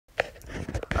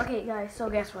Okay, guys, so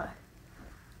guess what?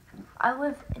 I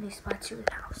live in a Splatoon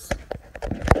house.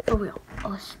 For real, a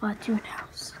Splatoon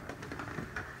house.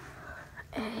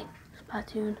 A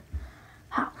Splatoon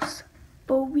house.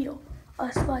 For real, a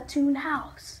Splatoon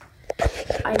house.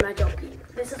 I'm not joking.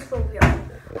 This is for real.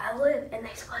 I live in a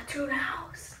Splatoon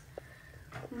house.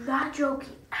 Not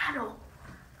joking at all.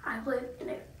 I live in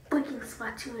a freaking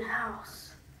Splatoon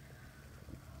house.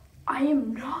 I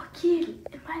am not kidding.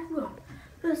 In my room,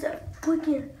 there's a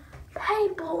freaking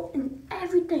paintball and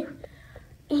everything.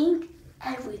 Ink,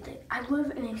 everything. I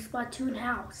live in a Splatoon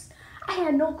house. I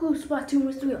had no clue Splatoon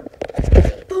was real.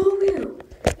 For real.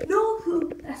 No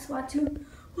clue that Splatoon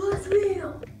was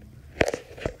real.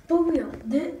 For real.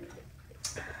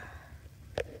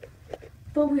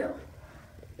 For real.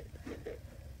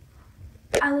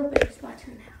 I live in a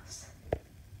Splatoon house.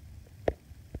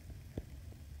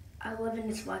 I live in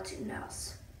a Splatoon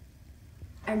house.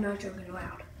 I'm not joking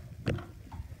around.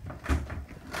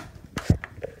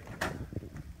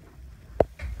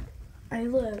 I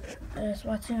live in a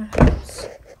Splatoon house.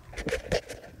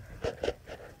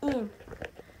 In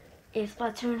a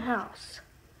Splatoon house.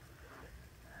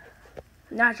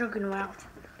 Not joking around.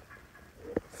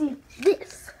 See,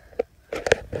 this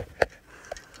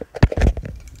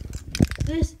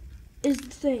is the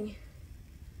thing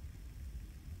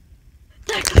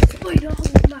that got sprayed all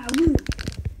over my room.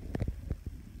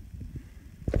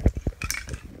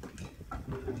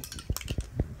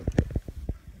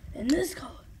 And this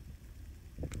color.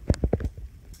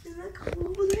 And that color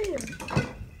over there.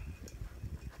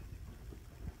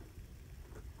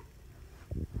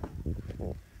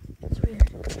 It's weird.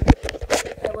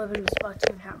 I live in a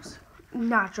Splatoon house.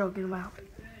 Not joking around.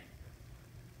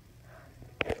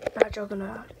 Not joking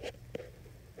around.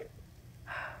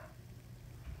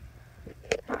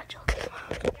 Not joking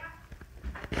around.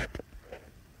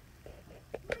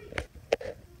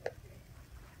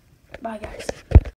 Bye, guys.